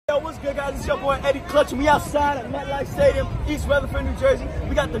Yo, what's good, guys? It's your boy Eddie Clutch, and we outside at MetLife Stadium, East Rutherford, New Jersey.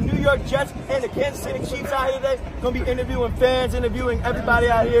 We got the New York Jets and the Kansas City Chiefs out here today. Gonna be interviewing fans, interviewing everybody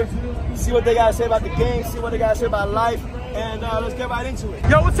out here. See what they gotta say about the game, see what they gotta say about life, and let's get right into it.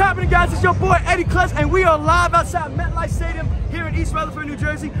 Yo, what's happening, guys? It's your boy Eddie Clutch, and we are live outside MetLife Stadium here in East Rutherford, New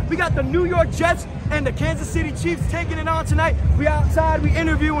Jersey. We got the New York Jets and the Kansas City Chiefs taking it on tonight. We outside, we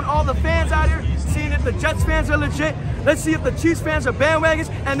interviewing all the fans out here, seeing if the Jets fans are legit. Let's see if the Chiefs fans are bandwagons,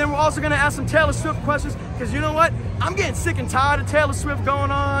 and then we're also gonna ask some Taylor Swift questions, because you know what? I'm getting sick and tired of Taylor Swift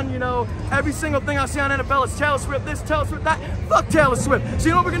going on. You know, every single thing I see on NFL is Taylor Swift this, Taylor Swift that. Fuck Taylor Swift. So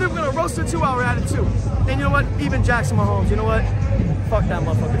you know what we're gonna do? We're gonna roast her too while we're at it too. And you know what? Even Jackson Mahomes, you know what? Fuck that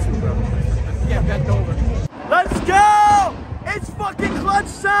motherfucker too, bro. Get bent over. Let's go! It's fucking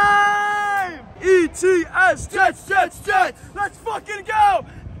clutch time! ETS, Jets, Jets, Jets! Let's fucking go!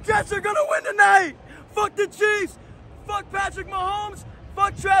 Jets are gonna win tonight! Fuck the Chiefs! Fuck Patrick Mahomes!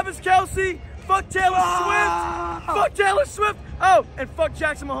 Fuck Travis Kelce! Fuck Taylor Swift! Fuck Taylor Swift! Oh, and fuck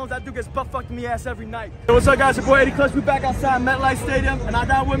Jackson Mahomes. That dude gets butt fucked in the ass every night. Yo, what's up, guys? Your boy Eddie Clutch. We back outside MetLife Stadium, and I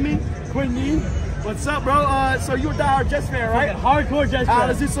got with me Quinn. What's up, bro? So you a diehard Jets fan, right? Hardcore Jets fan.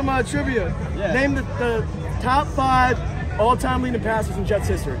 Let's do some trivia. Yeah. Name the top 5 all-time leading passers in Jets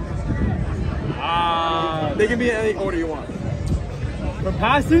history. They can be in any order you want. For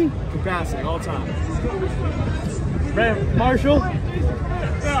passing? For passing, all time. Brandon Marshall.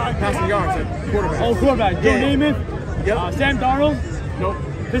 Passing yards, quarterback. Oh, quarterback. Joe Namath. Yep. Sam Darnold. Nope.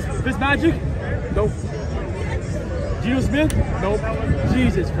 Fitzmagic. Nope. Geno Smith. Nope.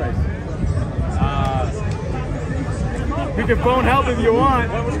 Jesus Christ. We can phone help if you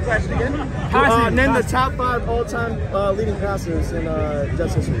want. What was the question again? Name the top 5 all-time leading passers in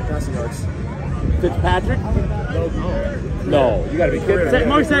Jets history, passing yards. Fitzpatrick? Nope. No, you gotta be kidding.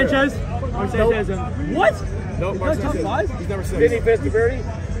 Mark Sanchez. Nope. What? Nope. Mark Sanchez. He's number 6. Vinny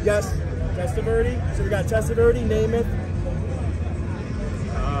Testaverde? Yes. Testaverde. So we got Testaverde, Namath.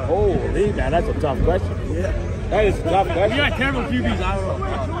 Holy, man, that's a tough question. Yeah. That is a tough We question. got terrible QBs. I don't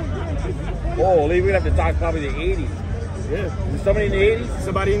know. Holy, we're gonna have to talk probably the 80s. Yeah. Is somebody in the 80s?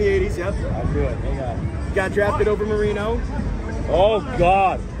 Somebody in the 80s, yep. I'll do it. Hang on. Got drafted over Marino. Oh,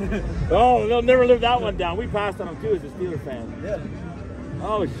 God. Oh, they'll never live that one down. We passed on him, too, as a Steelers fan. Yeah.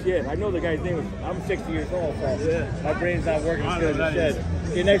 Oh, shit. I know the guy's name. I'm 60 years old, so Yeah. my brain's not working as good as it should.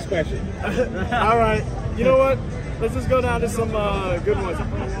 Okay, next question. All right. You know what? Let's just go down to some good ones.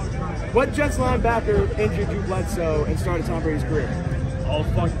 What Jets linebacker injured Drew Bledsoe and started Tom Brady's career? Oh,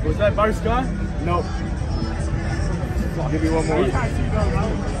 fuck. Was that Bart Scott? Nope. I'll give you one more.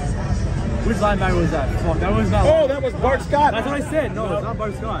 Which linebacker was that? Fuck, that was not. Oh, that was Bart Scott. That's what I said. No, it's not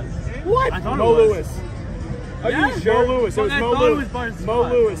Bart Scott. What? I thought Mo it was. Lewis. Are Yeah. you sure? Mo Lewis. It was I Mo thought it Lewis. was Bart Mo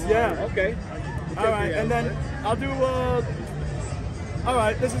Scott. Lewis, yeah. Okay. All right, and then I'll do, all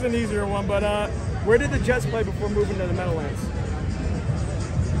right, this is an easier one, but where did the Jets play before moving to the Meadowlands?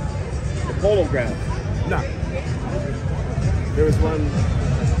 The Polo Ground. No. There was one.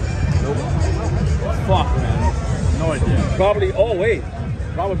 Nope. Fuck, man. No idea. Probably, oh, wait.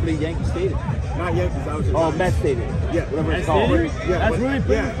 Probably Yankee Stadium. Not Yankees, that was just. Oh, Met Stadium. Yeah. Whatever it's Met called. Stadium? Yeah, That's what- really big.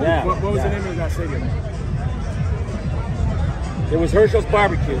 Yeah. What was the name of that stadium? It was Herschel's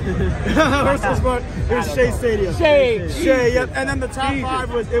Barbecue. Herschel's Park. It was Shea Stadium. Shea. Yep. And then the top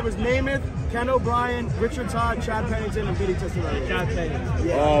 5 was Namath, Ken O'Brien, Richard Todd, Chad Pennington, and Vinny Testaverde. Chad Pennington.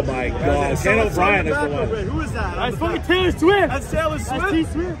 Yeah. Oh my God. Ken O'Brien is the one. Who is that? That's fucking Taylor Swift. That's Taylor Swift. That's T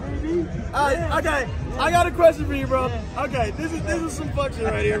Swift, baby. Okay, I got a question for you, bro. Okay, this is some fuck shit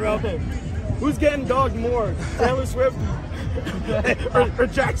right here, bro. Who's getting dogged more, Taylor Swift or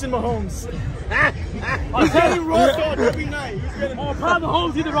Jackson Mahomes? He's getting raw dog every night. He's getting, Oh, probably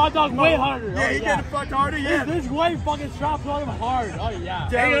Mahomes get the raw dog way harder. yeah, he's getting fucked harder. Yeah. This way fucking straps on him hard. Oh yeah.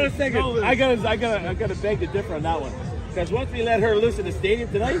 Hang on a second. I gotta beg to differ on that one. Because once we let her loose in the stadium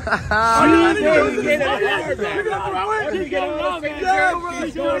tonight, Are you letting her you loose get this it fucking- hard, man. You're gonna throw it? She's going around, man. Yeah,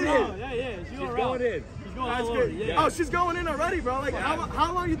 She's going in. Yeah. She's She's going going in. She's going That's all over. good. Yeah. Oh, she's going in already, bro. Like,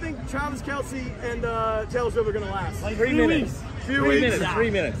 how long do you think Travis Kelce and Taylor Swift are gonna last? Like 3 minutes. Few 3 weeks. minutes. Yeah. 3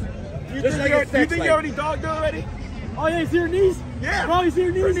 minutes. You Just think, like you a sex think life. you already dogged her already? Oh yeah, you see her knees? Yeah. Bro, you see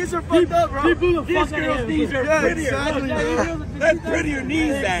her knees? Her knees are fucked up, bro. She blew the This fuck out girl's of knees are Yeah, prettier. exactly, bro. That's prettier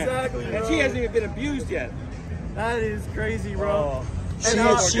knees, that. Exactly, And bro. she hasn't even been abused yet. That is crazy, bro. Oh.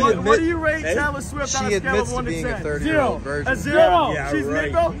 And what do you rate Taylor Swift on a She scale of admits to 1 to being a 10? 30-year-old virgin. A 0? Yeah, She's right.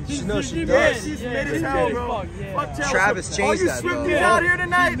 mid, bro? She's No, she she's does. Yeah, mid. she's Yeah, mid as she's hell, mid bro. fuck, yeah. Fuck Taylor Travis Swift. All changed you that, Swifties though. out here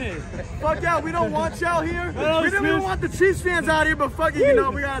tonight, She's mid. fuck out. We don't want y'all here. No, We didn't even Swift. want the Chiefs fans out here, but fuck it, you know,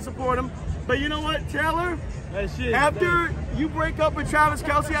 we gotta support them. But you know what, Taylor? That shit. After you break up with Travis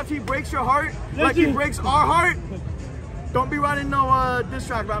Kelce, after he breaks your heart, like he Listen. breaks our heart, Don't be writing no diss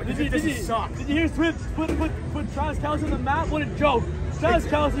track about it because Did this sucks. you hear Swift put Travis Kelce on the map? What a joke. Travis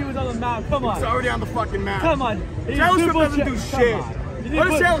Kelce was on the map. Come on. It's already on the fucking map. Come on. Taylor Swift doesn't do shit. What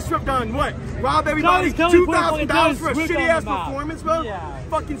has Taylor Swift done? What? Rob everybody $2,000 for a shitty ass performance, bro? Yeah.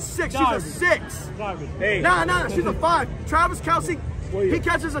 Fucking 6. Garbage. She's a 6. Garbage. Hey. Nah, she's a 5. Travis Kelce, he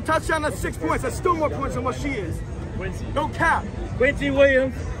catches a touchdown, that's 6 points. That's still more points than what she is. Quincy. No cap. Quincy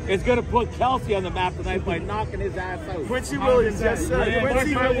Williams is going to put Kelce on the map tonight by knocking his ass out. Quincy Williams, yes sir. Yeah,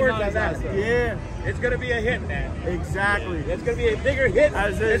 Quincy mark my words Williams. on that. Yeah, It's going to be a hit, man. exactly. It's going to be a bigger hit.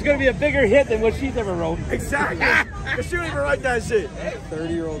 As in- It's going to be a bigger hit than what she's ever wrote. Exactly. Cause she don't even write that shit.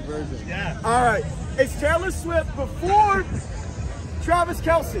 30-year-old version. Yeah. All right. It's Taylor Swift before Travis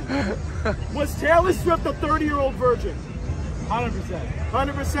Kelce. Was Taylor Swift a 30-year-old virgin? 100%.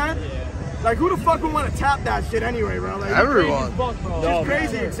 100%? Like, who the fuck would want to tap that shit anyway, bro? Like, Everyone. Fuck, bro. No,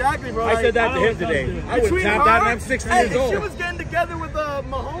 crazy, exactly, bro. I said that I to don't him today. know, I would Between tap that and her- I'm 60 hey, years old. She was getting together with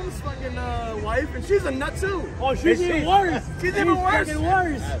Mahomes' fucking wife, and she's a nut too. Oh, she's even worse. She's even worse. Fucking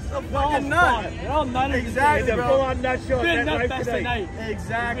worse. A fucking nut. They're all nutty. Exactly, It's a bro. full-on nut show. Been That nut right fest tonight. tonight.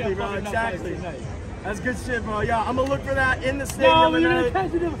 Exactly, bro. Fucking nut fest Exactly. tonight. That's good shit, bro. Yeah, I'm gonna look for that in the stadium. No, we're tonight.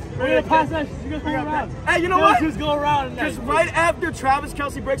 gonna pass that. She's gonna go around. Hey, you know what? Just go around. Because right after Travis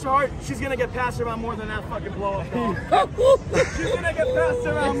Kelce breaks her heart, she's gonna get passed around more than that fucking blow up dog. She's gonna get passed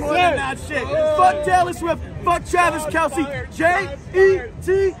around more than that shit. Fuck Taylor Swift. Fuck Travis Kelce.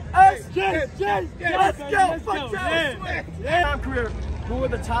 J-E-T-S. Let's Let's go. Fuck Travis Swift. Time career. Who are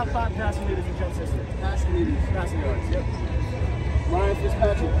the top 5 passing leaders in Jets history? Passing leaders. Passing yards. Yep. Ryan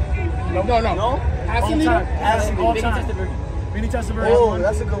Fitzpatrick. No. No. Passing All leader? time. Passing all time. Vinny Testaverde is one.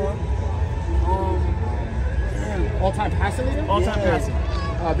 that's a good one. All-time passing leader? All time passing.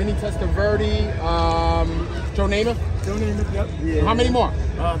 Vinny Testaverde. Joe Namath. Don't name it. Yep. How many more?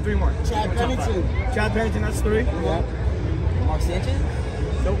 3 more. Chad Pennington. Chad Pennington, that's 3. Yeah. Mark Sanchez?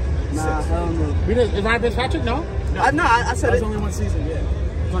 Nope. Nah, I don't know. Is Ryan Fitzpatrick? No. I said That was it. only one season, yeah.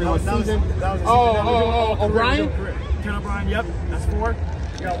 Only one That was season. a season. That was O'Brien? Ken O'Brien, yep. That's 4.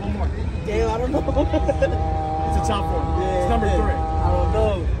 You got one more. Damn, I don't know. It's a top 4. It's number 3. I don't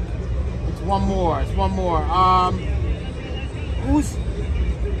know. It's one more.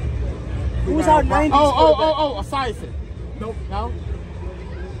 Who's our 90s? Esiason. Nope. No.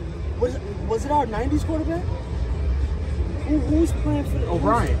 Was it our 90s quarterback? Who's playing for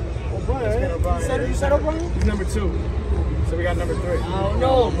O'Brien. O'Brien? O'Brien. You said O'Brien? He's number 2. So we got number 3. I don't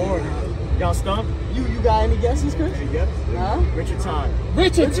know. One more. Y'all stump? You got any guesses, Chris? Yep. Huh? Richard Todd.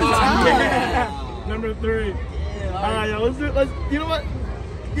 Richard Todd. Yeah. Number 3. Alright, yo, you know what?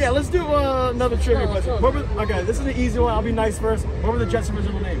 Yeah, let's do another trivia question. Okay, this is an easy one. I'll be nice first. What were the Jets'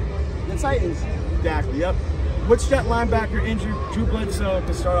 original name? The Titans. Exactly, yep. Which Jet linebacker injured Drew Bledsoe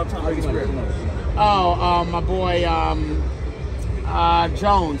to start off Tom Brady's career? My boy,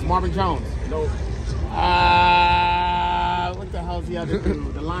 Jones, Marvin Jones. Nope. What the hell's the other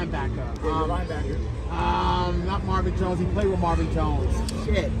dude? The linebacker. The linebacker. Not Marvin Jones. He played with Marvin Jones.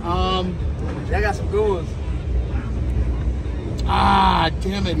 Shit. I got some good ones.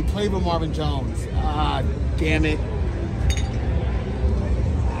 Damn it. He played with Marvin Jones. Damn it.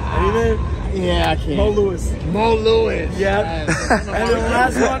 Anything? Yeah, I can't. Mo Lewis. Mo Lewis. Yep. Yes. And the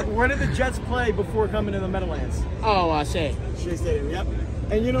last one, where did the Jets play before coming to the Meadowlands? Shea. Shea Stadium, yep.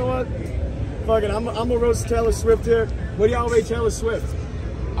 And you know what? Fuck it, I'm gonna roast Taylor Swift here. What do y'all rate Taylor Swift?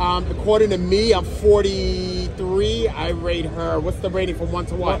 According to me, I'm 43. I rate her. What's the rating from 1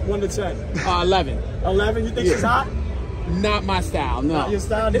 to what? 1 to 10. 11. 11, you think she's hot? Not my style. No. Not your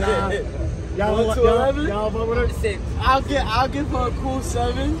style? Nah. Y'all 1 to 11? Y'all vote with her? 6. I'll give her a cool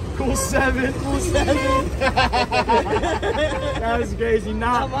 7. Cool 7. Cool 7. That was crazy.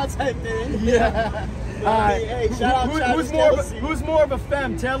 Not Nah. my type thing. Yeah. All right. Hey, shout out Travis Kelce. Who's more of a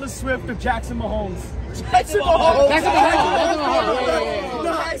femme, Taylor Swift or Jackson Mahomes? Jackson Mahomes. Jackson Mahomes.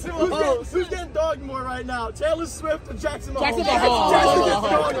 Jackson Mahomes. Who's getting dogged more right now? Taylor Swift or Jackson Mahomes? Jackson Jackson Mahomes. gets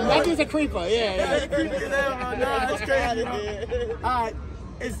dogged more. That dude's a creeper. Yeah. That's crazy. Bro. All right.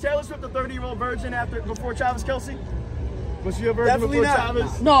 Is Taylor Swift a 30-year-old virgin before Travis Kelce? Was she a virgin Definitely before not.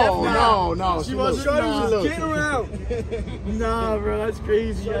 Travis? No. She wasn't. Shorty was kidding around. Nah, bro, that's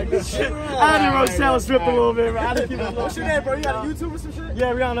crazy. I had to roast Taylor Swift a little bit, bro. I had to keep it low. What's your name, bro? You got a YouTube or some shit?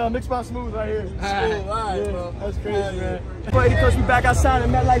 Yeah, we on Mixed by Smooth right here. Alright, bro. That's crazy, man. Eddie Coach, we back outside at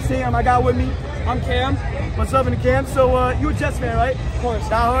MetLife Stadium. I got with me. I'm Cam. What's up in the camp? So, you a Jets fan, right? Of course.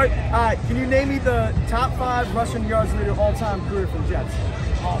 Die hard. All right, can you name me the top 5 rushing yards leader all-time career for the Jets?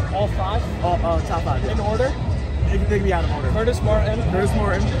 All 5? Top 5. In order. You can take me out of order. Curtis Martin. Curtis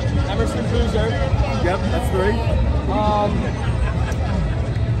Martin. Emerson Boozer. Yep, that's 3.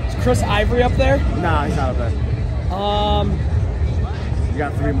 Is Chris Ivory up there? Nah, he's not up there. You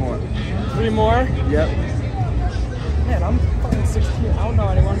got 3 more. 3 more? Yep. Man, I'm fucking 16. I don't know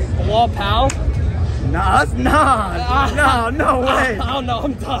anyone. Bilal Powell? Nah, that's not. No way. I don't know.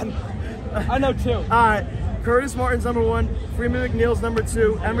 I'm done. I know 2. All right. Curtis Martin's number 1. Freeman McNeil's number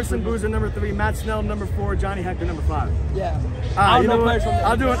 2. Emerson Boozer number 3. Matt Snell number 4. Johnny Hector number 5. Yeah. You know what?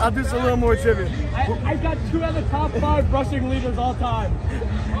 I'll do just a little more trivia. I got 2 of the top 5 rushing leaders all time.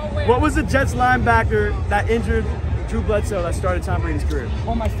 What was the Jets linebacker that injured Drew Bledsoe that started Tom Brady's career?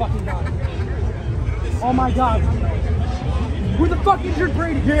 Oh my fucking god. Oh my god. Who the fuck injured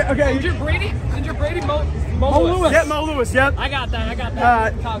Brady? Yeah, okay. Injured Brady? Mo Lewis. Yeah, Mo Lewis, yep. I got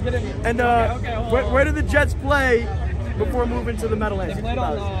that. Tom, get in here. And where did the Jets play before moving to the Meadowlands? They played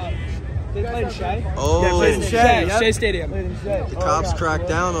on, they played in Shea. Oh, Yeah, played in Shea. Yep. Shea Stadium. Played in Shea. the cops cracked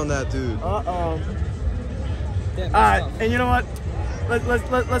down on that dude. Uh-oh. Yeah, All right, and you know what?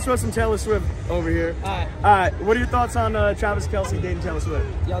 Let's throw some Taylor Swift over here. All right. What are your thoughts on Travis Kelce dating Taylor Swift?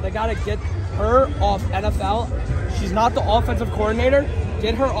 Yo, they gotta get her off NFL. She's not the offensive coordinator.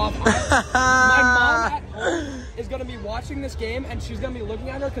 Get her off. My mom at home is gonna be watching this game, and she's gonna be looking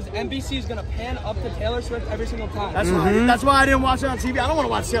at her because NBC is gonna pan up to Taylor Swift every single time. That's why I didn't watch it on TV. I don't want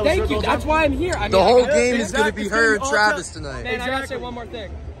to watch Taylor Swift. Thank you. That's why I'm here. I mean, The whole I gotta game say- is going to be her and Travis tonight. Man, I gotta say one more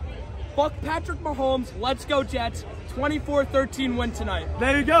thing. Fuck Patrick Mahomes. Let's go Jets. 24-13 win tonight.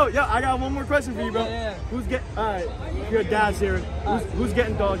 There you go. Yo, I got one more question for you, bro. Yeah. Who's getting? All right, your dad's here. Who's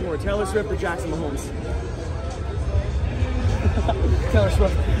getting dogged more, Taylor Swift or Jackson Mahomes? Taylor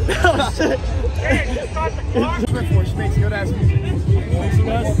Swift. Oh shit! She makes good ass music.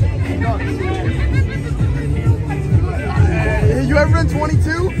 You ever been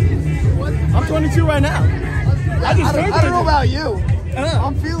 22? I'm 22 right now. I don't know about you.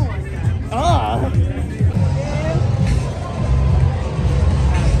 I'm feeling like that.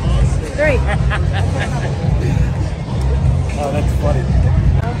 3. Oh, that's funny.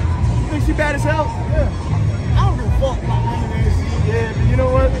 You think she bad as hell? I don't give a fuck about none of that shit. Yeah, but you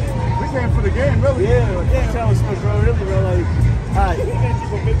know what? We came for the game, really. Yeah, Taylor Swift, bro. Really, bro. Like, alright.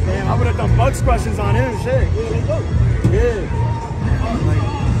 Damn, I would have done Bugs questions on him and shit. Yeah.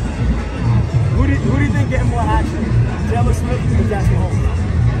 Who do you think getting more action? Taylor Swift or Jackson Mahomes?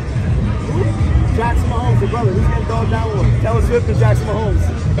 Jackson Mahomes, the brother. Who's getting dogged down more? Taylor Swift or Jackson Mahomes?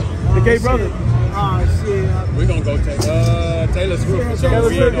 The gay brother. Oh, shit. We're going to go Taylor Swift for sure.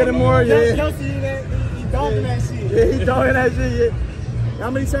 Taylor Swift getting more, yeah. Kelsey, he dogging that shit. Yeah, he dogging that shit, yeah. How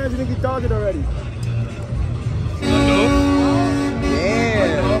many times do you think he dogged it already?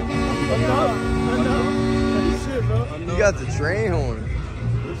 Enough. Shit, bro. You got the train horn.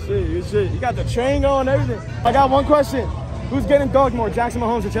 Good shit. You got the train going and everything. I got one question. Who's getting dogged more, Jackson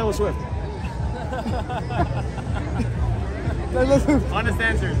Mahomes or Taylor Swift? Honest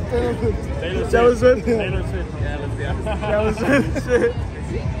answer. Taylor Swift? Taylor Swift. Yeah, let's be honest. Taylor Swift. Shit.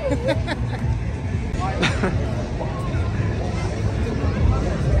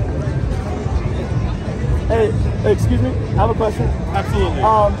 Hey, excuse me. I have a question. Absolutely.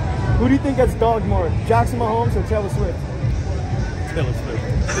 Who do you think gets dogged more, Jackson Mahomes or Taylor Swift? Taylor Swift.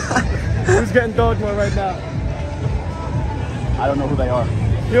 Who's getting dogged more right now? I don't know who they are.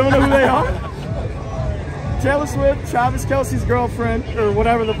 You don't know who they are? Taylor Swift, Travis Kelce's girlfriend, or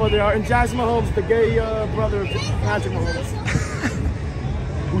whatever the fuck they are, and Jackson Mahomes, the gay brother of Patrick Mahomes.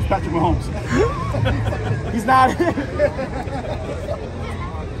 Who's Patrick Mahomes? He's not.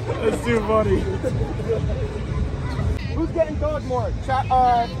 That's too funny. Who's getting dogged more?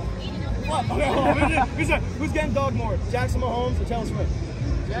 What? Who's getting dogged more? Jackson Mahomes or Taylor Swift?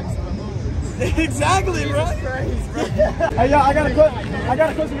 Jackson Mahomes. Exactly, bro. Hey, yo, I got a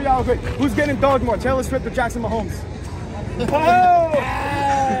question for y'all real quick. Who's getting dogged more, Taylor Swift or Jackson Mahomes? Oh!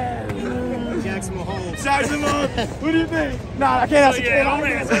 Jackson Mahomes. Jackson Mahomes. Who do you think? Nah, I can't ask the kid.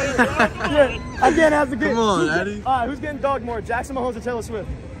 I can't ask the kid. Come on, Eddie. All right, who's getting dogged more, Jackson Mahomes or Taylor Swift?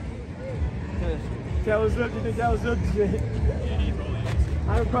 Taylor Swift. You think Taylor Swift?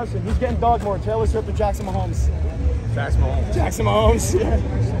 I have a question. Who's getting dogged more, Taylor Swift or Jackson Mahomes? Jackson Mahomes. Jackson Mahomes. Yeah.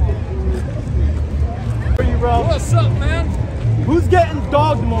 For you, bro. What's up, man? Who's getting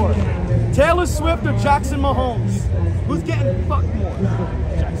dogged more, Taylor Swift or Jackson Mahomes? Who's getting fucked more?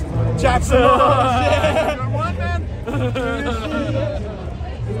 Jackson Mahomes. Yeah. Good one, man.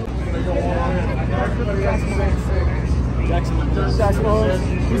 Jackson Mahomes.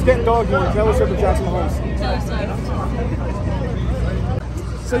 Who's getting dogged more, Taylor Swift or Jackson Mahomes?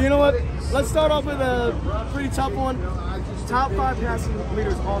 So you know what? Let's start off with a pretty tough one. Top 5 passing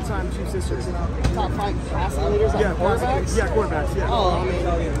leaders all time, Chiefs history. Top 5 passing leaders, like quarterbacks? Yeah, quarterbacks. Yeah. Oh, I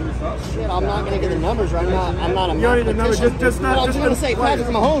mean, shit, I'm not gonna get the numbers right now. I'm not a You don't need the numbers. mathematician. Just not. But I'm Just gonna say Patrick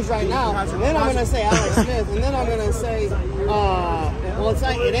Mahomes right now. Patrick- And then I'm gonna say Alex Smith. And then I'm gonna say, well,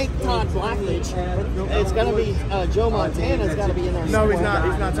 it ain't Todd Blackledge. It's gonna be Joe Montana's got to be in there. No, he's somewhere. not.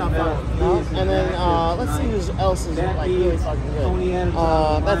 He's not top 5. No? And then let's see who else is like really fucking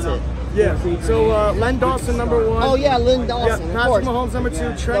good. That's it. Yeah. So Len Dawson, number 1. Oh yeah, Lynn Yeah, Dawson. of Patrick course. Mahomes, number 2.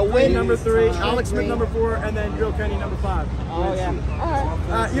 The Trent win- Wayne, number 3. Trent Alex Smith, Wayne. number 4. And then Joe Kenny, number 5. Oh yeah. All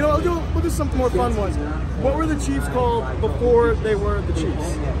right. You know, we'll do some more fun ones. What were the Chiefs called before they were the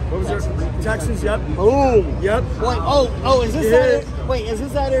Chiefs? What was their Texans? Yep. Boom. Yep. Wait, is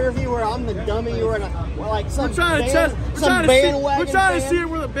this that interview where I'm the dummy? You were like some We're trying to band, test. We're some trying bandwagon to fan? see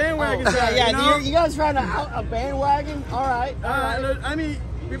where the bandwagon's Oh, at. yeah, You know? you guys trying to out a bandwagon? All right. I mean,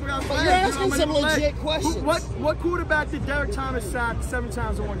 people got flags. you're asking I'm gonna some flag. legit questions. What quarterback did Derek Thomas sack 7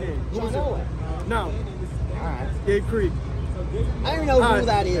 times in one game? Who was it? All No. right. Gabe Creed. I don't even know who All right.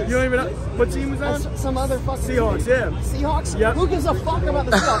 that is. You don't even know what team was on? That's some other fucking Seahawks. Yeah. Seahawks? Yep. Who gives a fuck about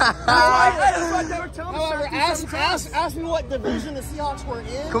the Seahawks? That's why Derek Thomas However, sacked him 7 times. ask me what division the Seahawks were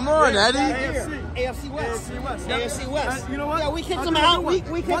in. Come on, Eddie. AFC West. AFC West. Yep. AFC West. You know what? Yeah, we kicked I'll them tell you out. what.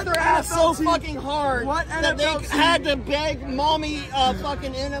 We kicked What their ass so NFL team- fucking hard what that they NFL team- had to beg mommy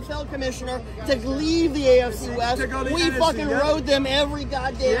fucking NFL commissioner to leave the AFC West. To go to the We NFC, fucking yeah. rode them every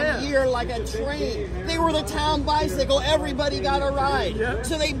goddamn Yeah. year like a train. They were the town bicycle. Everybody got a ride. Yeah.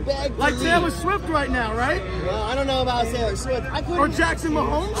 So they begged Like to Taylor leave. Swift right now, right? Well, I don't know about Taylor Swift. I Or couldn't. Jackson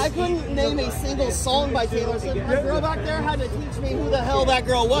Mahomes? I couldn't name a single song by Taylor Swift. The girl back there had to teach me who the hell that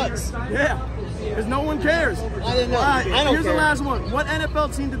girl was. Yeah. Because no one cares. I didn't know. All right, I don't here's care. the last one. What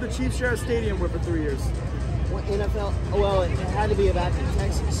NFL team did the Chiefs share a stadium with for 3 years? What NFL? Well, it had to be back in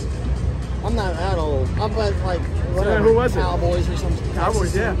Texas. I'm not that old. I'm like whatever. who was it? Cowboys or something.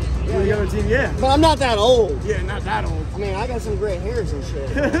 Cowboys, yeah. Yeah, The yeah. other team, yeah. But I'm not that old. Yeah, not that old. I mean, I got some gray hairs and shit.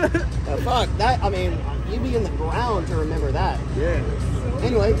 Fuck that. I mean, you'd be in the ground to remember that. Yeah.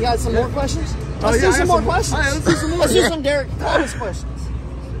 Anyway, you got some more questions? Let's yeah, do I some got more some- questions. all right, let's do some more. Let's do some Derek Thomas questions.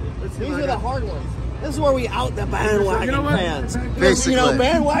 Let's see These what I are the got. hard ones. This is where we out the bandwagon You know what? fans. Basically. You know,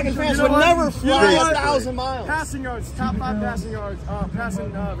 bandwagon fans You know would what? never You fly know what? 1,000 miles. Passing yards, top 5 passing yards,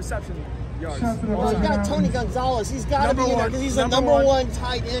 passing reception yards. Well, you got Tony Gonzalez. He's got to Number be in there one. because he's the Number number one. one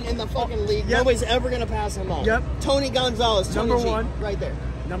tight end in the fucking league. Yep. Nobody's ever going to pass him up. Yep. Tony Gonzalez, Tony Number G, one. right there.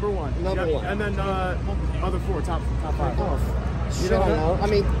 Number 1. Number one. And then other 4, top 5. You don't know. I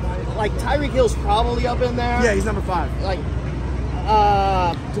mean, like Tyreek Hill's probably up in there. Yeah, he's number 5. Like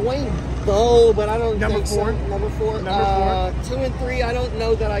Dwayne Bowe, but I don't Number think four. so. Number 4. Number 2 and 3. I don't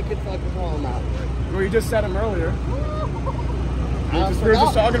know that I could fucking call him out. Well, you just said him earlier. We were just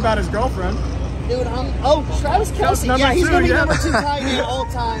forgot. talking about his girlfriend. Dude, Travis Kelce. number Yeah, he's 2, gonna be yeah. number 2 tight end all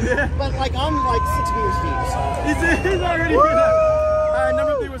time. Yeah. But like I'm like 6 beers deep. So. He's already been there. All right,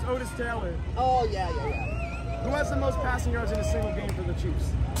 number 3 was Otis Taylor. Oh yeah. Who has the most passing yards in a single game for the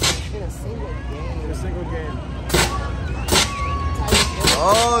Chiefs? In a single game. In a single game.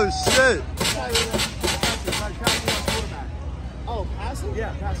 Oh, shit. Oh, passing?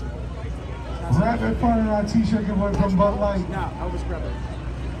 Yeah, passing. Rapid fire on t-shirt giveaway from Bud Light. No, Elvis Grubber.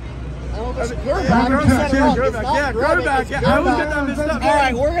 Elvis Grbac. Grbac. You said it wrong. It's Grbac. not Yeah, Grbac, Grbac. it's Yeah, I always Grbac. get that mixed up. All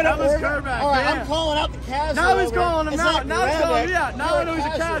right, we're gonna. Elvis Grbac. All right, Yeah. I'm calling out the casual. Now he's over. calling him It's out. not Now he's calling him Grbac. out. Now I You're know he's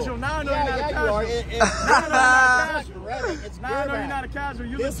a casual. Now I know yeah, you're not a yeah, casual. you are. Now I know It's not Grbac. It's Now I know you're Grbac. not a casual.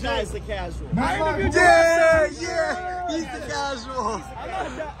 You're This legit. guy's the casual. I interviewed you Yeah, last time. yeah. He's the casual.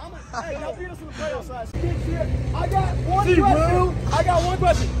 Hey, y'all beat us in the playoffs last year. I got one question. I got one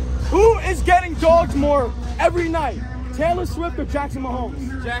question. Who is getting dogged more every night? Taylor Swift or Jackson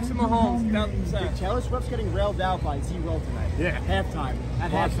Mahomes? Jackson Mahomes, 1000%. Taylor Swift's getting railed out by Z-Roll tonight. Yeah. Halftime. At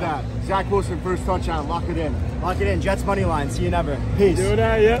Watch halftime. that. Zach Wilson, first touchdown. Lock it in. Lock it in. Jets money line. See you never. Peace. Do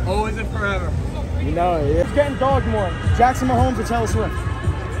that, yeah. Always and forever. You know it, yeah. Who's getting dogged more? Jackson Mahomes or Taylor Swift?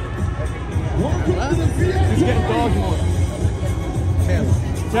 Who's getting dogged more?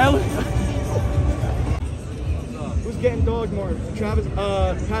 Taylor? Who's getting dogged more? Travis,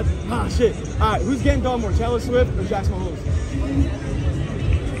 shit. All right, who's getting dogged more? Taylor Swift or Jackson Mahomes?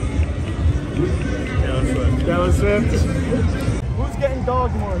 Taylor Swift. Who's getting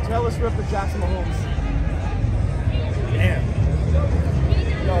dogged more? Taylor Swift or Jackson Mahomes? Damn.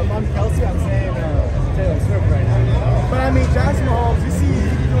 Yo, if I'm Kelsey, I'm saying Taylor Swift right now. But I mean, Jackson Mahomes, you see he's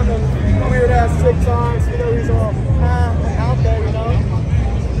doing the weird ass TikToks, you know, he's all out there, you know? You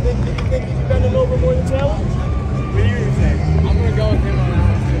think he's bending over more than Taylor? What do you say? I'm going to go with him on that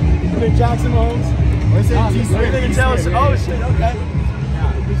one. You think Jackson Mahomes? We're saying T What do you think of Taylor Swift? Oh shit, okay.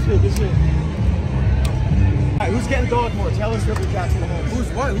 Good shit. All right, who's getting dogged more, Taylor Swift or Jackson Mahomes? Who's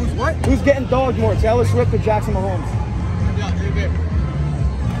what? Who's what? Who's getting dogged more, Taylor Swift or Jackson Mahomes?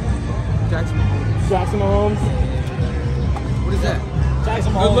 Jackson Mahomes. Jackson Mahomes. What is that?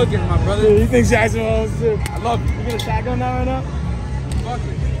 Jackson Mahomes. Good looking, my brother. Yeah, you think Jackson Mahomes too? I love you. You get a shotgun now right now? Fuck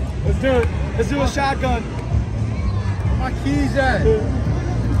it. Let's do it. Let's do a shotgun. Where my keys at?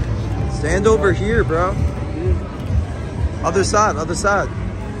 Stand over here, bro. Other side, other side.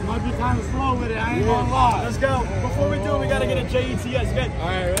 Might be kind of slow with it, I ain't gonna lie. Let's go. Before we do it, we gotta get a JETS. Good. All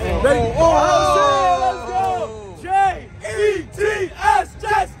right, ready? Let's go. JETS,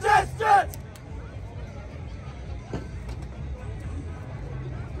 Jets.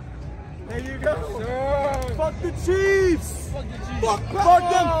 There you go. Sir. Fuck the Chiefs. Fuck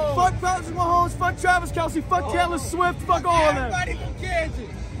them. Fuck Patrick Mahomes. Fuck Travis Kelce. Fuck Taylor Swift. Fuck all of them. Everybody from Kansas.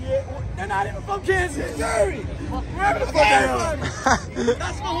 Yeah, they're not even from Kansas. Missouri. Wherever the fuck they are.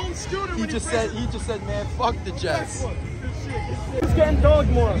 That's my home scooter. He just said, man, fuck the Jets. Who's getting dogged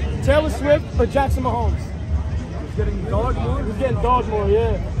more? Taylor Swift or Jackson Mahomes? Who's getting dogged more? Who's getting dogged more,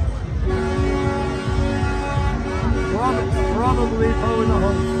 yeah. Probably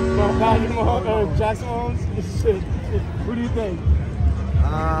Mahomes. Well, Patrick Mahomes, Jackson Mahomes? Shit. Who do you think? I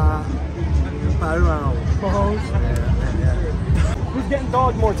don't know. Mahomes? Yeah. Who's getting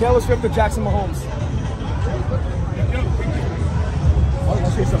dogged more, Taylor Swift or Jackson Mahomes? I was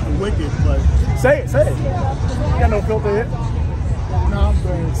gonna say something wicked, but Say it. You got no filter here. no, I'm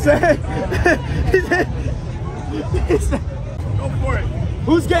sorry. Say it. Go for it.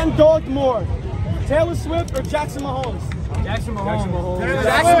 Who's getting dogged more, Taylor Swift or Jackson Mahomes? Jackson Mahomes.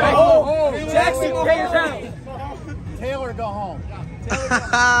 Jackson Mahomes. Taylor, go home. Let's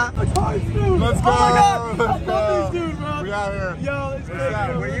go. Oh my God. I love these dudes, bro. We out here. Yo, it's great.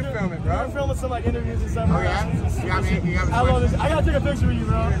 What are you filming, bro? I'm filming some like interviews and stuff. Oh yeah? You got me. I love this. I gotta take a picture with you,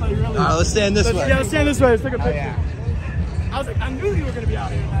 bro. Like, really. All right, let's stand this way. Yeah, let's stand this way. Let's take a picture. yeah. I was like, I knew you were gonna be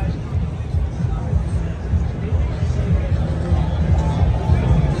out here, man.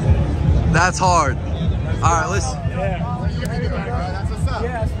 That's hard. All right, let's. Yeah. That's what's up.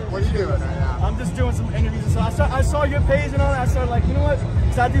 Yeah. What are you doing right now? I'm just doing some interviews and stuff. I saw your page and all that. I started like, you know what?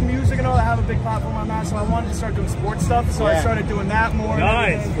 Because I do music and all that. I have a big platform on that, so I wanted to start doing sports stuff. So I started doing that more.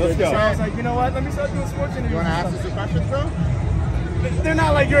 Nice. Let's go. So I was like, you know what? Let me start doing sports interviews. You want to ask us some questions, bro? They're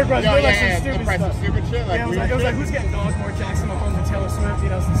not like your questions. They're like some stupid some stuff. stupid shit. Like Yeah, it was like, who's getting dogs more, Jackson Mahomes and Taylor Swift? You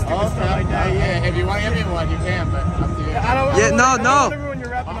know, some stupid stuff like that. Yeah, if you want to give me one, you can, but up to you. I don't Yeah, I don't no. want to ruin your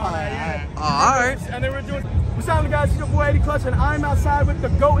rep and all that. Yeah. All right. And they were doing. What's up, guys? It's your boy Eddie Clutch, and I'm outside with the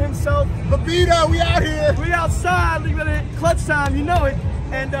GOAT himself. Libido, we out here. We outside, leaving it clutch time, you know it.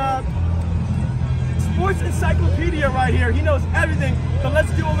 And sports encyclopedia right here. He knows everything. But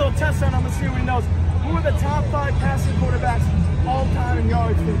let's do a little test on him and see what he knows. Who are the top 5 passing quarterbacks all time in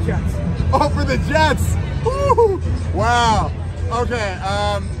yards for the Jets? Oh, for the Jets. Woo. Wow. Okay.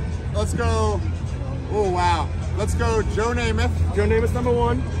 Let's go. Oh, wow. Let's go Joe Namath. Joe Namath's number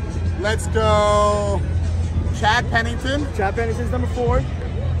 1. Let's go Chad Pennington. Chad Pennington's number 4.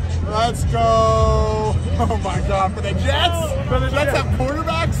 Let's go. Oh my God, for the Jets. For the Jets Jets. have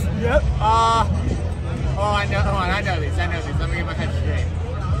quarterbacks. Yep. Oh, I know. Hold on, I know these. Let me get my head straight.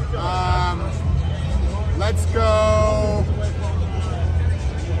 Let's go.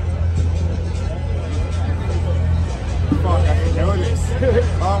 Fuck, I should know this.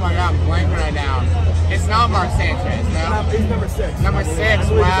 Oh my God, I'm blanking right now. It's not Mark Sanchez, no? He's number 6. Number 6, I believe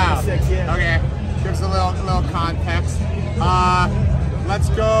he's wow. number 6, yeah. Okay, gives a little context. Let's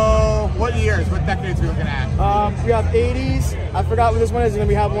go. What years? What decades are we looking at? We have 80s. I forgot what this one is, and then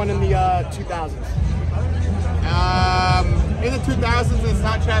we have one in the 2000s. In the 2000s, it's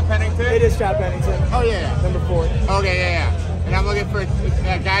not Chad Pennington. It is Chad Pennington. Oh yeah. Number 4. Okay, yeah. And I'm looking for a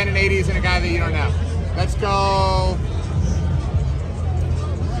guy in the 80s and a guy that you don't know. Let's go.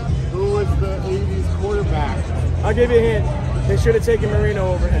 Who was the 80s quarterback? I'll give you a hint. They should have taken Marino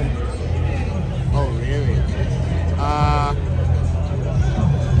over him. Oh, really?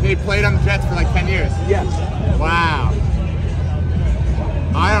 They played on the Jets for like 10 years. Yes. Wow.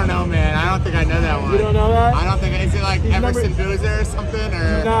 I don't know, man. I don't think I know that one. You don't know that? I don't think. Is it like He's Emerson Boozer or something?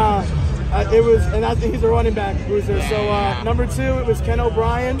 Or Nah. It was, and I think he's a running back, Boozer. Yeah. So number 2, it was Ken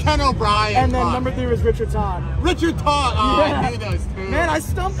O'Brien. Ken O'Brien. And then number 3 was Richard Todd. Richard Todd. Oh, Yeah. I knew those two. Man, I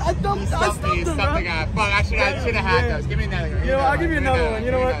stumped You stumped me. You him, stumped bro. the guy. Fuck, I should have had Yeah. those. Give me another one. You know, I'll give you another one.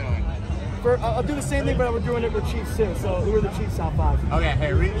 You know what? Give me another one. I'll do the same thing, but we're doing it with Chiefs too. So who are the Chiefs top 5? Okay,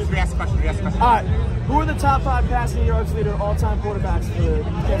 hey, re-ask the question. All right. Who are the top 5 passing yards leader all-time quarterbacks for the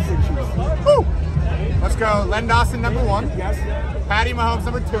Kansas City Chiefs? Woo! Let's go. Len Dawson, number 1. Yes. Patty Mahomes,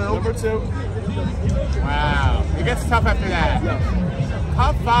 number 2. Number 2. Wow. It gets tough after that.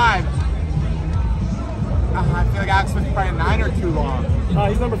 top 5. I feel like Alex Smith is probably 9 or too long.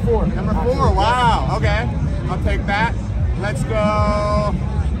 He's number 4. Number 4, wow, okay. I'll take that. Let's go.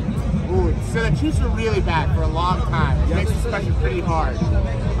 Ooh, so the Chiefs were really bad for a long time. It makes this question pretty hard.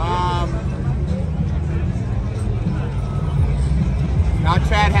 Not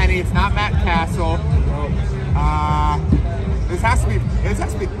Chad Henne, it's not Matt Castle. This has to be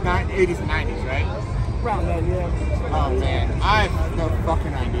 80s and 90s, right? Around then, yeah. Oh man, I have no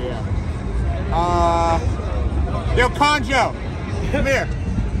fucking idea. Yo, Conjo, come here.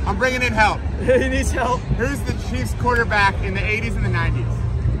 I'm bringing in help. He needs help. Who's the Chiefs quarterback in the 80s and the 90s?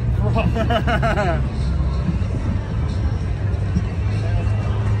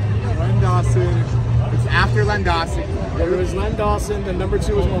 Len Dawson. It's after Len Dawson. There was Len Dawson, then number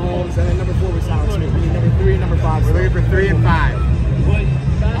 2 was Mahomes, and then number 4 was Alex Smith. We need number 3 and number 5. We're looking for 3 and 5.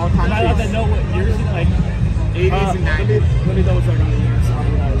 All time I have to know what years in like 80s and 90s. Let me double check on the years.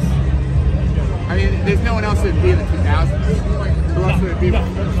 I mean, there's no one else that would be in the 2000s. Who else would it be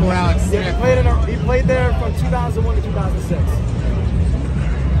before Alex Smith? Yeah, he played there from 2001 to 2006.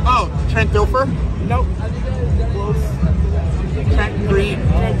 Oh, Trent Dilfer? Nope. Close. Trent Green.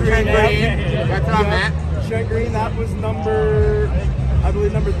 Trent Green. That's what I meant. Trent Green, that was number, I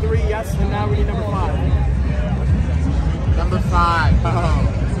believe number 3, yes, and now we need number 5. Number 5. Oh.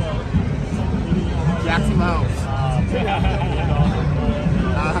 Jackson Mahomes.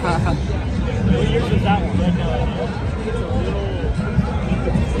 what years was that one?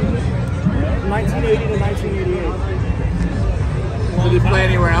 1980 to 1988. Did he play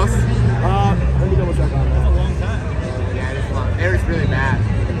anywhere else? Let me double check on that. That's a long time. Yeah, it is long. It was really bad.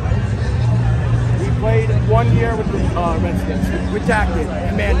 He played 1 year with the Redskins. Redacted.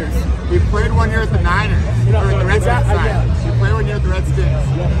 Commanders. He played 1 year with the Niners. You know, or with the Redskins. yeah. He played 1 year with the Redskins.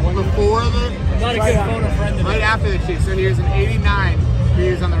 Before the, Not a good phone a friend to right after the Chiefs. So he was in '89. He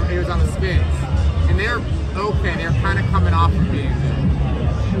was on the Spins, and they're okay. They're kind of coming off of being good.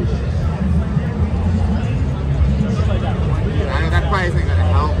 I know that probably isn't gonna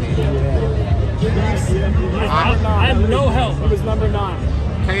help me. I have no help. He was number 9.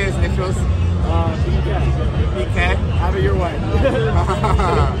 Can I get his initials? BK. Have it your way.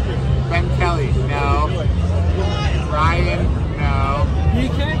 Ben Kelly, no. Ryan, no.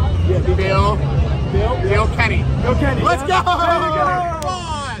 BK? Yeah, BK. Bill Kenny. Bill Kenny. Let's go! There you go. Come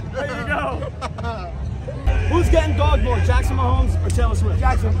on! There you go. Who's getting dogged more, Jackson Mahomes or Taylor Swift?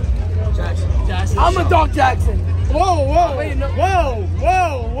 Jackson. I'm a dog Jackson. Whoa. Wait, no. Whoa.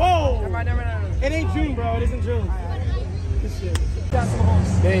 Never mind. It ain't June, bro. It isn't June. This shit. Jackson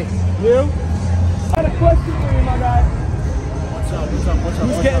Mahomes. Hey. You? I got a question for you, my guy. What's up?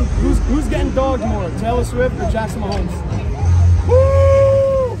 Who's getting dogged more, Taylor Swift or Jackson Mahomes?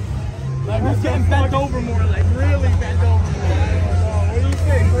 Woo! Like who's getting bent over more? Like really bent over more? What do you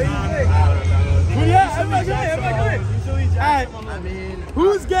think? I don't know. Am I good? Alright.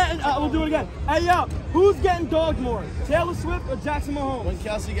 Who's getting? We'll do it again. Hey yo, who's getting dogged more, Taylor Swift or Jackson Mahomes? When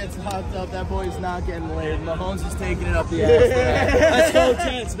Kelsey gets hopped up, that boy's not getting laid. Mahomes is taking it up the ass. Let's go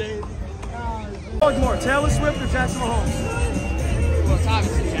Jets, baby. Dogged more, Taylor Swift or Jackson Mahomes? Well, it's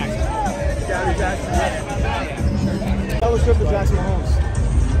obviously Jackson. Gary Jackson. Taylor Swift or Jackson Mahomes?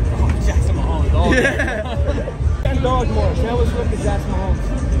 Jackson Mahomes. Oh, yeah. Getting dogged more, Taylor Swift or Jackson Mahomes?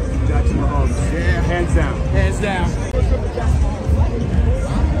 Jackson Mahomes. Yeah, hands down. Hands down. Taylor Swift or Jackson Mahomes?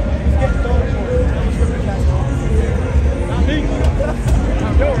 Getting dogged more, Taylor Swift or Jackson Mahomes?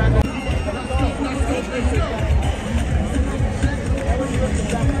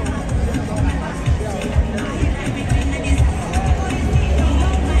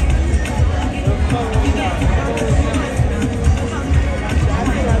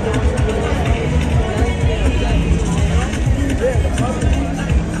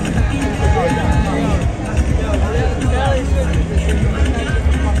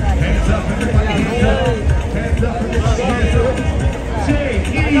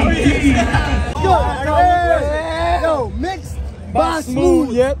 Yo, mixed by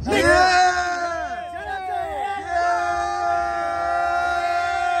Smooth. Yep. Let's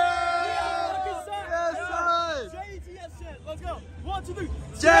go. 1, 2, 3.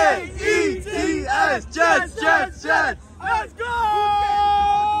 J-E-T-S. Jets. Let's go.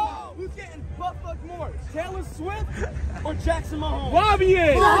 Who's getting butt fucked more, Taylor Swift or Jackson Mahomes? Bobby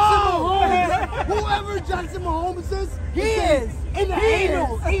is. Whoever Jackson Mahomes is, he is. In the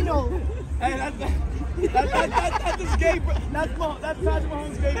anal. Hey, that's his gay brother. That's Patrick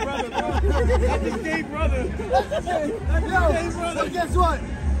Mahomes' gay brother, bro. That's his gay brother. That's his gay brother. So guess what?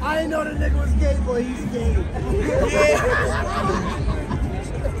 I didn't know the nigga was gay, but he's gay. Yeah.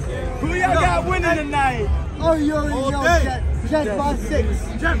 Who y'all got winning tonight? Oh, yo, Jets by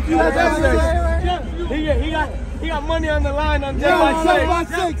 6. Jeff, you got Jeff, he got money on the line on Jets by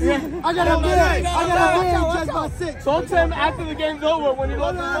 6. I got a win. Jets by 6. Don't tell him after the game's over when he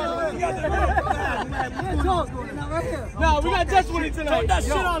lost the money. No, we got Jets winning tonight. Talk that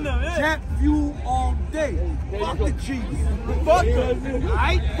shit on them. Champ you all day. Fuck the Chiefs. Fuck them.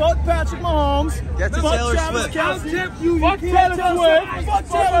 Alright, fuck Patrick Mahomes. Get to fuck Taylor Travis Swift. Kelce. Fuck Taylor Swift. Fuck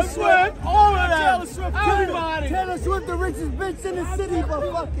Taylor Swift. All of them. Taylor Swift. Everybody. Taylor Swift, the richest bitch in the city, but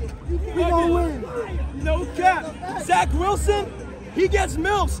fuck it. We gonna win. No cap. Zach Wilson, he gets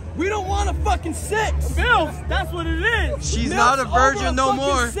MILFs. We don't want a fucking 6. MILFs, that's what it is. She's MILFs not a virgin over no fucking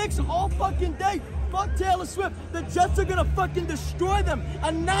more. 6 all fucking day. Fuck Taylor Swift. The Jets are gonna fucking destroy them,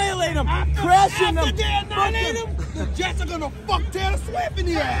 annihilate them, crashing them. After they annihilate them, the Jets are gonna fuck Taylor Swift in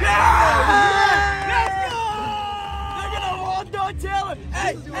the ass. Let's go! They're gonna raw dog Taylor.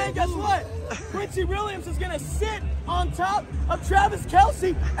 Hey, and guess what? Quincy Williams is gonna sit on top of Travis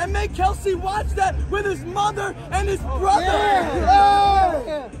Kelce and make Kelce watch that with his mother and his brother.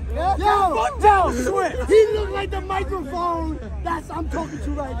 Yo, Fuck Taylor Swift. he looks like the microphone I'm talking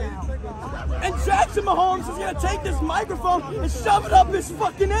to right now. And Jackson Mahomes is gonna take this microphone and shove it up his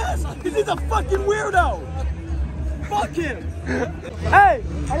fucking ass because he's a fucking weirdo. Fuck him. Hey,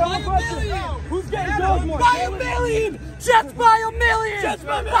 I got one question. Who's getting dogs more? By $1 million! Jets by $1 million! Jets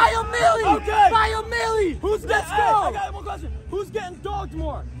by $1 million! Okay. By $1 million! Who's Let's getting? go! I got one question. Who's getting dogged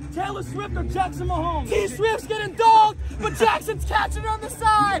more? Taylor Swift or Jackson Mahomes? T Swift's getting dogged, but Jackson's catching on the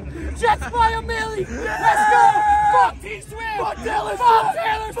side. Jets by $1 million. Let's go! Fuck T Swift! Fuck Taylor Swift! Fuck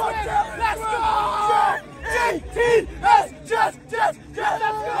Taylor Swift! Let's go! T-S, Jets! Let's go!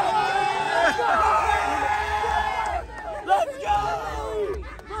 Let's go!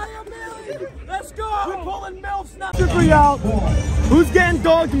 By $1 million! Let's go! We're pulling MILFs now. Figure you out. Who's getting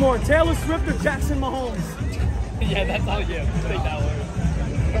dogged more, Taylor Swift or Jackson Mahomes? Yeah, that's all you. Take that one.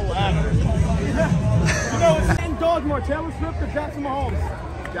 You know, who's getting dogged more, Taylor Swift or Jackson Mahomes?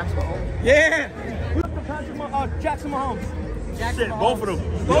 Jackson Mahomes. Yeah! Who's the Jackson Mahomes? Shit, both of them.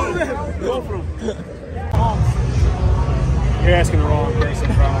 Both of them. Both of them. You're asking the wrong person,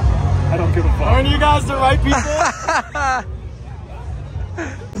 bro. I don't give a fuck. Aren't you guys the right people?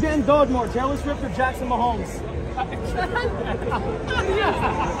 Who's getting dogged more, Taylor Swift or Jackson Mahomes?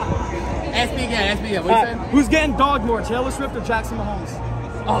 Ask me again. What you saying? Who's getting dogged more, Taylor Swift or Jackson Mahomes?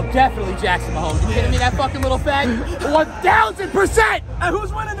 Oh, definitely Jackson Mahomes. You kidding me, that fucking little fag? 1,000%! And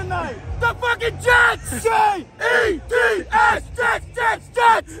who's winning tonight? The fucking Jets! J-E-T-S!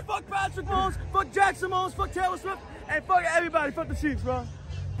 Jets! Fuck Patrick Mahomes, fuck Jackson Mahomes, fuck Taylor Swift, and fuck everybody. Fuck the Chiefs, bro.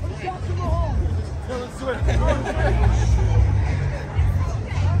 Jackson Mahomes. Taylor Swift.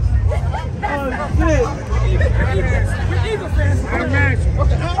 Oh, shit. We're Eagles fans.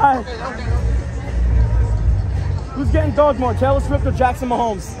 Alright. Who's getting dogged more, Taylor Swift or Jackson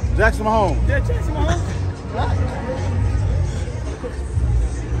Mahomes? Jackson Mahomes. Yeah, Jackson Mahomes.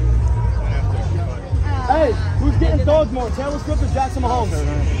 Hey, who's getting dogged more, Taylor Swift or Jackson Mahomes?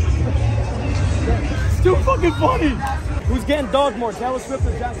 It's too fucking funny. Who's getting dogged more, Taylor Swift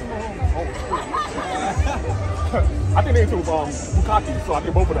or Jackson Mahomes? I think they took Bukaki, so I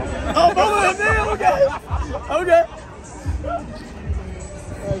get both of them. Oh, both of them, man, okay. Okay.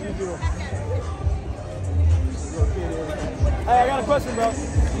 Hey, I got a question, bro.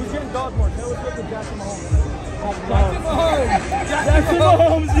 Who's getting dogged more, Taylor Swift or Jackson Mahomes? Jackson Mahomes. Jackson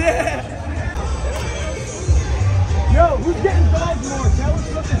Mahomes, yeah. Yo, who's getting dogged more, Taylor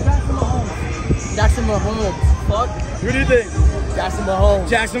Swift or Jackson Mahomes? Jackson Mahomes. Fuck. Who do you think? Jackson Mahomes.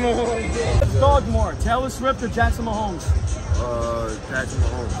 Jackson Mahomes. Who's dogged more, Taylor Swift or Jackson Mahomes? Jackson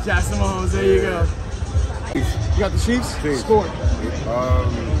Mahomes. Jackson Mahomes, there you go. You got the Chiefs? Score.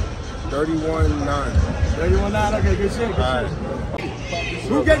 31-9. 31-9, okay, good shit, good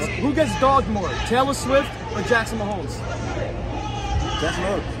shit. Who gets dogged more, Taylor Swift or Jackson Mahomes?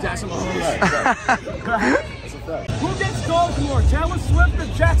 Jackson Mahomes. Who gets dogged more, Taylor Swift or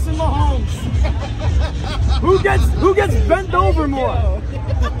Jackson Mahomes? Who gets bent over more?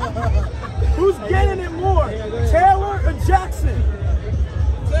 Who's getting it more, Taylor or Jackson?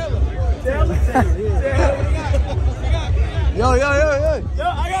 Taylor. Yo. Yo,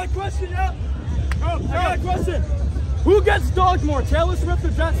 I got a question, yo. I got a question. Who gets dogged more, Taylor Swift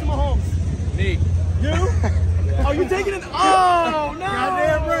or Jackson Mahomes? Me. You? Oh, you taking it? Oh, no.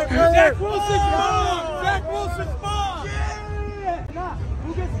 Zach Wilson's mom. Zach Wilson's mom. Yeah. Nah.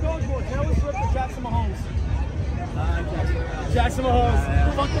 Who gets dogged more, Taylor Swift or Jackson Mahomes? Jackson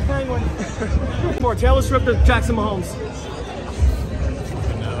Mahomes. Fuck the Penguins. More, Taylor Swift or Jackson Mahomes?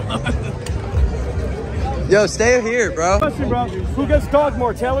 Yo, stay here, bro. Question, bro. Who gets dogged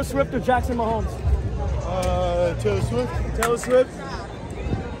more, Taylor Swift or Jackson Mahomes? Taylor Swift. Taylor Swift.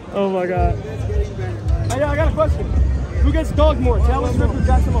 Oh my God. Hey, I got a question. Who gets dogged more, Taylor Swift or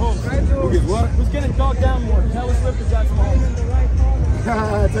Jackson Mahomes? Who gets what? Who's getting dogged down more, Taylor Swift or Jackson Mahomes?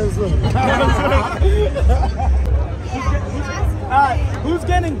 Taylor Swift. Who's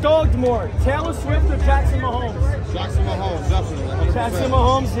getting dogged more, Taylor Swift or Jackson Mahomes? Jackson Mahomes, definitely. 100%. Jackson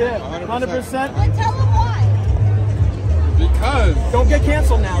Mahomes, yeah, 100%. But tell them why. Because Don't get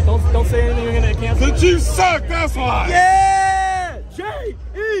canceled now. Don't say anything you're gonna get canceled. the Chiefs suck, that's why. Yeah!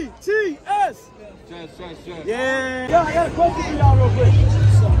 J-E-T-S! Yeah! Yeah, I got a question for y'all real quick.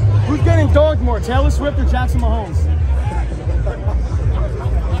 Who's getting dogged more, Taylor Swift or Jackson Mahomes?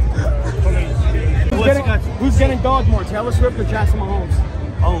 Who's getting dogged more, Taylor Swift or Jackson Mahomes?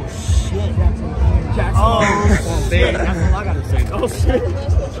 Oh shit, Jackson Mahomes. Oh man, that's all I gotta say. Oh shit.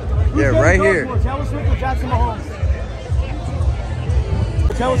 Yeah, right here. More, Taylor Swift or Jackson Mahomes?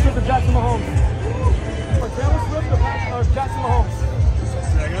 Taylor Swift or Jackson Mahomes? Or Taylor Swift or Jackson Mahomes?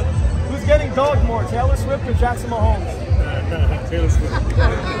 Who's getting dogged more, Taylor Swift or Jackson Mahomes? Taylor Swift.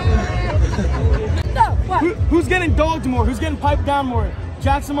 No, what? Who's getting dogged more? Who's getting piped down more?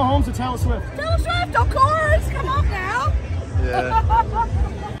 Jackson Mahomes or Taylor Swift? Taylor Swift, of course. Come on now. Yeah.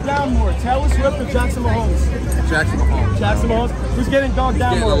 Down more, Taylor Swift or Jackson Mahomes? Jackson Mahomes. Jackson Mahomes. Who's getting dogged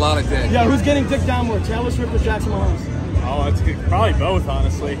down Getting more? a lot of dick. Yeah, who's getting dick down more, Taylor Swift or Jackson Mahomes? Oh, it's probably both,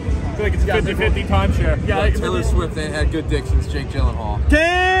 honestly. I feel like it's 50-50 timeshare. Yeah, Taylor Swift ain't had good dick since Jake Gyllenhaal.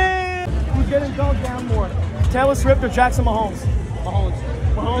 Damn! Who's getting dogged down more, Taylor Swift or Jackson Mahomes?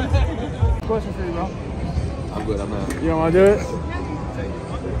 Mahomes. Question for you, bro. I'm good, I'm out. You don't want to do it?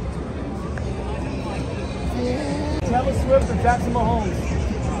 Taylor Swift or Jackson Mahomes?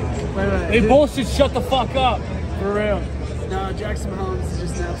 Wait. They both should shut the fuck up. For real. No, Jackson Mahomes is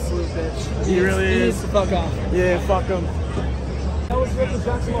just an absolute bitch. He really He is. needs to fuck off. Yeah, fuck him. Taylor Swift or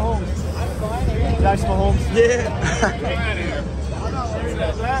Jackson Mahomes? Jackson Mahomes. Yeah.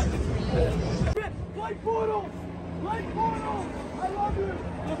 Blake Bortles! Blake Bortles! I love you!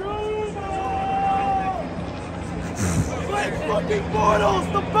 Blake fucking Bortles!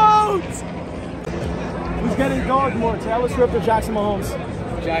 The boat! Who's getting dogged more, Taylor Swift or Jackson Mahomes?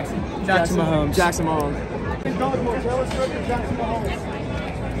 Jackson Mahomes. Jackson Mahomes. Getting dogged more, Taylor Swift or Jackson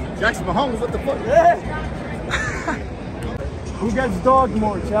Mahomes? Jackson Mahomes, what the fuck? Yeah. Who gets dogged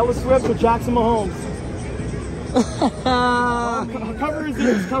more, Taylor Swift or Jackson Mahomes? Cover his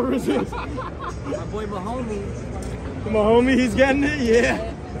ears, cover his ears. My boy Mahomie. Mahomie, he's getting it?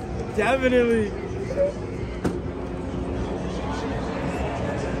 Yeah. Definitely.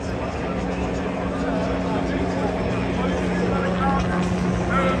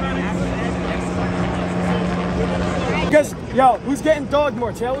 Because, yo, who's getting dogged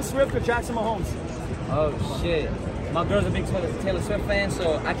more, Taylor Swift or Jackson Mahomes? Oh shit. My girl's a big Taylor Swift fan,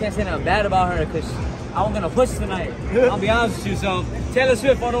 so I can't say nothing bad about her because I'm gonna push tonight. I'll be honest with you, so Taylor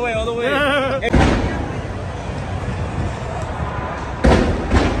Swift all the way, all the way.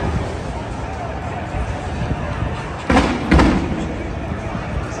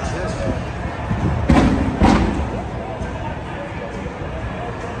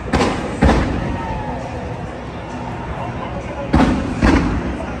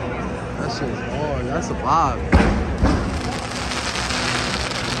 That shit is hard. That's a vibe.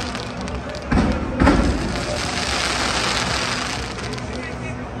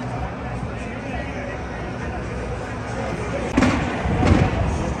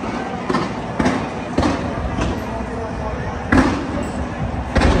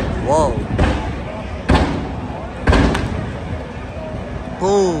 Whoa.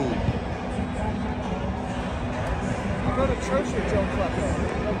 Boom. I go to church with Joe Flacco.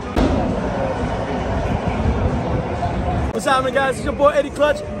 What's happening, guys? It's your boy Eddie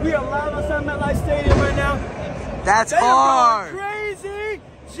Clutch. We are live outside MetLife Stadium right now. That's They are hard. going crazy.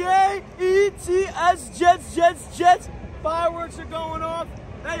 Jets, Jets. Fireworks are going off.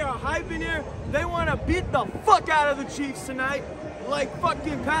 They are hyping here. They want to beat the fuck out of the Chiefs tonight, like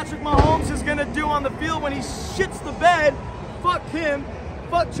fucking Patrick Mahomes is gonna do on the field when he shits the bed. Fuck him.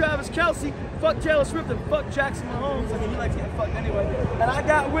 Fuck Travis Kelce. Fuck Taylor Swift and fuck Jackson Mahomes. I mean, he likes getting fucked anyway. And I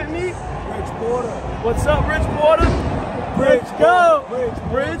got with me Rich Porter. What's up, Rich Porter? Bridge, go!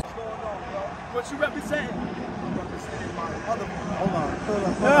 Bridge. What you representing? Hold on.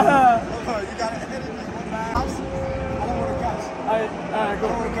 You gotta edit this one last. I don't want to cuss. Alright, go. I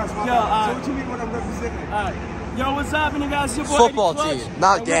don't want to cuss. Yo, So what you mean when I'm representing? Alright. Yo, what's happening, guys? Your boy Football Eddie Clutch. team,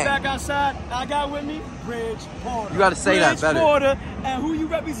 not And gang. We're back outside. I got with me Bridge Porter. You gotta say that Bridge better. Porter. And who you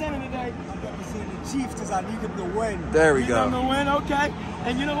representing today? I'm representing the Chiefs because I need them to win. There we You them to go. win, okay.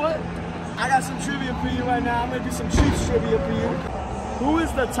 And you know what? I got some trivia for you right now. I'm gonna do some Chiefs trivia for you. Who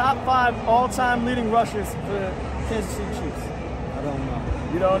is the top 5 all-time leading rushers for the Kansas City Chiefs? I don't know.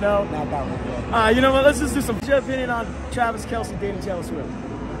 You don't know? Not that one, bro. You know what? Let's just do some. What's your opinion on Travis Kelce dating Taylor Swift?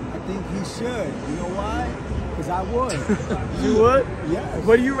 I think he should. You know why? Because I would. You would? Yes.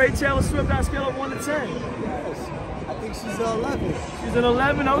 What do you rate Taylor Swift on a scale of 1 to 10? Yes. I think she's an 11. She's an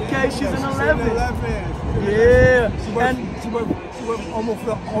 11. Okay, she's an 11. She's an 11. Yeah. She worth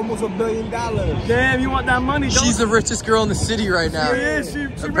almost $1 billion. Damn, you want that money? She's the richest girl in the city right now. Yeah, she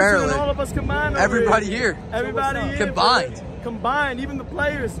richer Apparently. than all of us combined. Everybody here. Everybody here. Combined. Brother. Combined, even the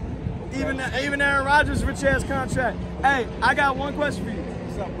players. Even Aaron Rodgers' rich ass contract. Hey, I got one question for you.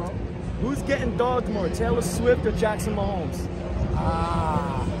 What's up, bro? Who's getting dogged more, Taylor Swift or Jackson Mahomes?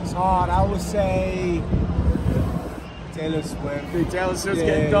 It's hard. I would say Taylor Swift. Taylor Swift's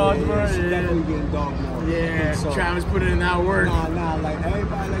getting dogged more. She's definitely getting dogged more. Yeah, so. Travis put it in that word. Nah, like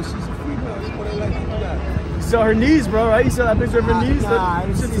everybody, like she's a female. People they like to do that. You saw her knees, bro, right? You saw that picture of her knees? Nah, I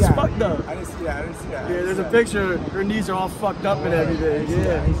didn't see Shit's that. fucked up. I didn't see that. Yeah, there's a picture. Her knees are all fucked up and everything.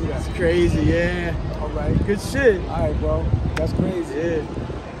 Yeah, it's crazy. Yeah. All right. Good shit. All right, bro. That's crazy. Yeah.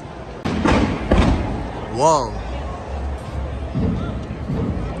 Whoa.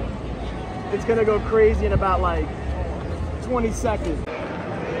 It's gonna go crazy in about like 20 seconds.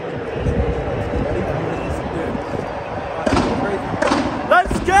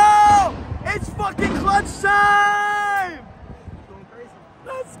 Let's go! It's fucking clutch time!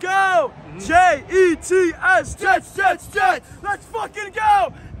 Let's go! Jets, Jets, Jets, Jets! Let's fucking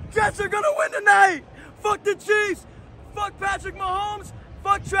go! Jets are gonna win tonight! Fuck the Chiefs! Fuck Patrick Mahomes!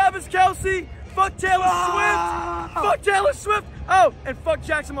 Fuck Travis Kelce! Fuck Taylor Swift! Fuck Taylor Swift! Oh, and fuck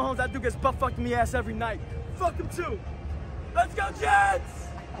Jackson Mahomes. That dude gets butt fucked in the ass every night. Fuck him too. Let's go Jets!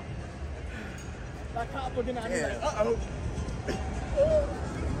 That cop looking at me like, uh-oh.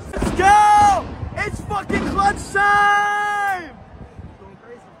 Let's go! It's fucking clutch time!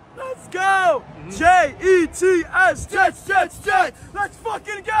 Let's go! Jets, Jets, Jets, Jets! Let's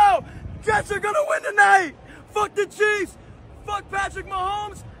fucking go! Jets are gonna win tonight! Fuck the Chiefs! Fuck Patrick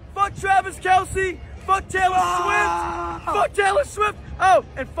Mahomes! Fuck Travis Kelce! Fuck Taylor Swift! Fuck Taylor Swift! Oh,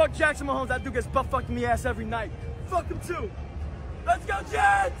 and fuck Jackson Mahomes. That dude gets butt fucked in the ass every night. Fuck him too. Let's go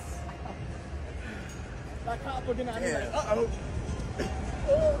Jets! That cop looking at me like, uh-oh.